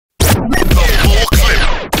The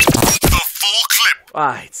full clip.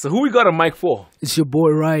 Alright, so who we got a mic for? It's your boy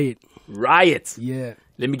Riot. Riot. Yeah.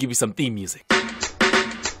 Let me give you some theme music.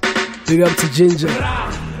 Big up to Ginger.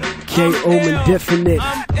 K.O. Indefinite.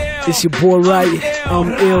 It's your boy Riot.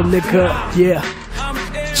 I'm ill, nigga. Yeah.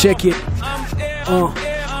 Check it.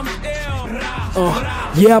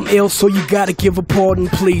 Yeah, I'm ill, so you gotta give a pardon,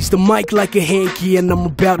 please. The mic like a hanky and I'm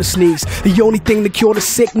about to sneeze. The only thing to cure the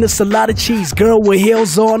sickness, a lot of cheese. Girl with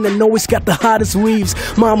heels on and always got the hottest weaves.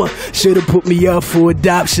 Mama should've put me up for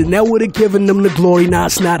adoption. That would've given them the glory, now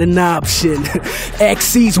it's not an option.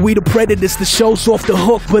 Axes, we the predators, the show's off the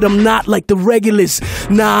hook, but I'm not like the regulars.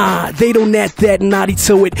 Nah, they don't act that naughty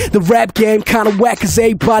to it. The rap game kinda whack cause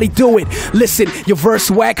everybody do it. Listen, your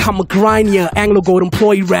verse whack, I'ma grind ya. Anglo Gold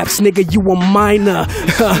employee raps, nigga, you a minor.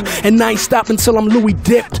 And I ain't stopping till I'm Louis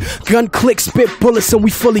dipped. Gun click, spit bullets, and we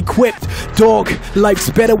full equipped. Dog, life's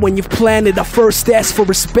better when you've planned it. I first asked for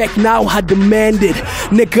respect, now I demand it.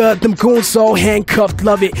 Nigga, them goons all handcuffed,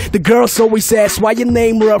 love it. The girls always ask why your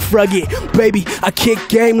name rough rugged. Baby, I kick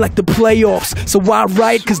game like the playoffs. So why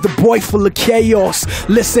write? Cause the boy full of chaos.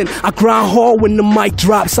 Listen, I grind hard when the mic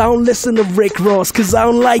drops. I don't listen to Rick Ross cause I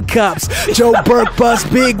don't like cops. Joe Burke buzz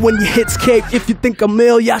big when you hits cape. If you think I'm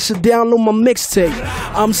ill, y'all should download my mixtape.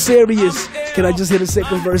 I'm serious. Can I just hit a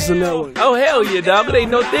second verse on that one? Oh, hell yeah, dog. It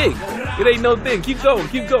ain't no thing. It ain't no thing. Keep going,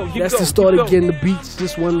 keep going, keep going. That's the start of getting the beats.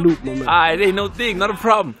 Just one loop, my man. Alright, it ain't no thing. Not a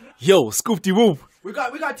problem. Yo, Scoop-de Whoop. We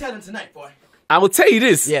got talent tonight, boy. I will tell you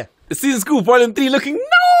this. Yeah. The Season Scoop Volume 3 looking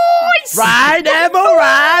nice. Right, ever,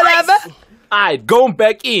 right, ever. Alright, going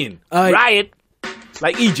back in. Aight. Riot.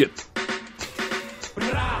 Like Egypt.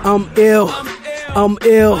 I'm ill. I'm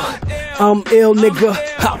ill. I'm ill, nigga.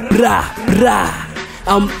 Ha, brah, brah.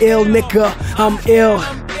 I'm ill, nigga. I'm ill.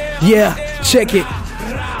 Yeah, check it.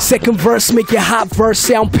 Second verse make your hot verse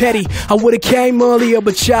sound petty. I would've came earlier,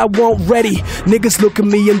 but y'all weren't ready. Niggas look at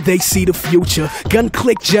me and they see the future. Gun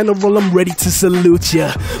click general, I'm ready to salute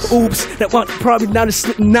ya. Oops, that one probably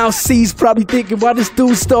now sees probably thinking why this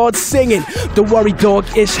dude started singing. Don't worry, dog,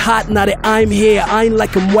 it's hot now that I'm here. I ain't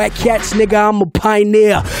like them whack cats, nigga, I'm a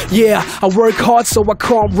pioneer. Yeah, I work hard so I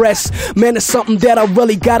can't rest. Man, it's something that I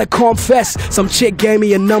really gotta confess. Some chick gave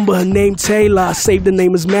me a number, her name Taylor. I saved the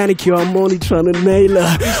name as Manicure, I'm only trying to nail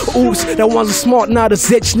her. Oops, that one's smart, now the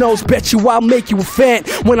zitch knows. Bet you I'll make you a fan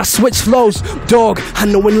when I switch flows. Dog, I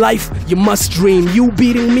know in life you must dream. You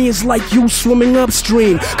beating me is like you swimming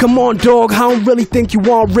upstream. Come on, dog, I don't really think you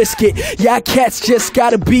wanna risk it. Y'all cats just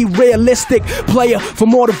gotta be realistic. Player,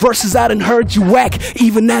 from all the verses I done heard you whack.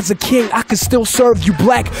 Even as a king, I can still serve you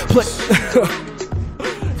black.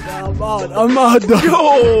 I'm out,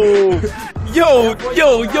 dog. Yo,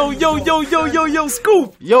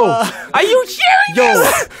 Scoop. Yo, Are you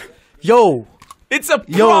serious? yo. It's a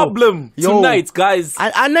problem tonight, guys.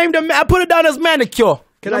 I named him. I put it down as Manicure.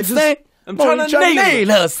 Can I just? I'm trying to nail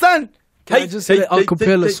her, son. Can I just hit an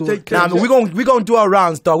acapella song? Nah, we gonna do our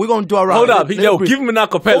rounds, dog. We gonna do our rounds. Hold up, yo, give him an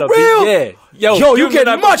acapella. For real? Yeah. Yo, you give him get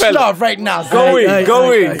an much acapella. love right now. Go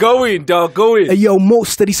in, dog, go in. Hey yo,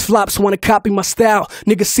 most of these flops wanna copy my style.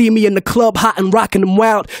 Niggas see me in the club, hot and rockin' them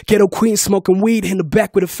wild. Ghetto queen smoking weed in the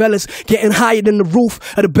back with the fellas. Getting higher than the roof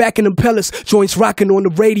of the back of them pillars. Joints rocking on the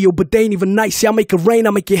radio, but they ain't even nice. Y'all make it rain,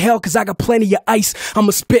 I make it hell, cause I got plenty of ice.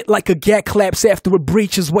 I'ma spit like a gat claps after it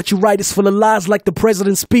breaches. What you write is full of lies like the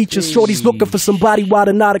president's speeches. Shorty's looking for somebody while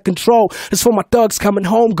they're not in control. It's for my thugs coming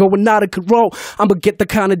home, going out of control. I'ma get the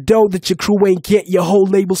kind of dough that your crew ain't get. Your whole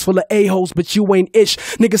label's full of a-holes, but you ain't ish.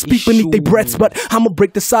 Niggas speak beneath their breaths, but I'ma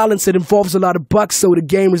break the silence. It involves a lot of bucks, so the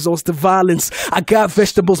game resorts to violence. I got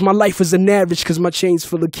vegetables, my life is an average, cause my chain's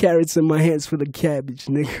full of carrots and my hands full of cabbage,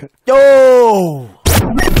 nigga. Yo. The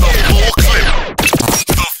full clip.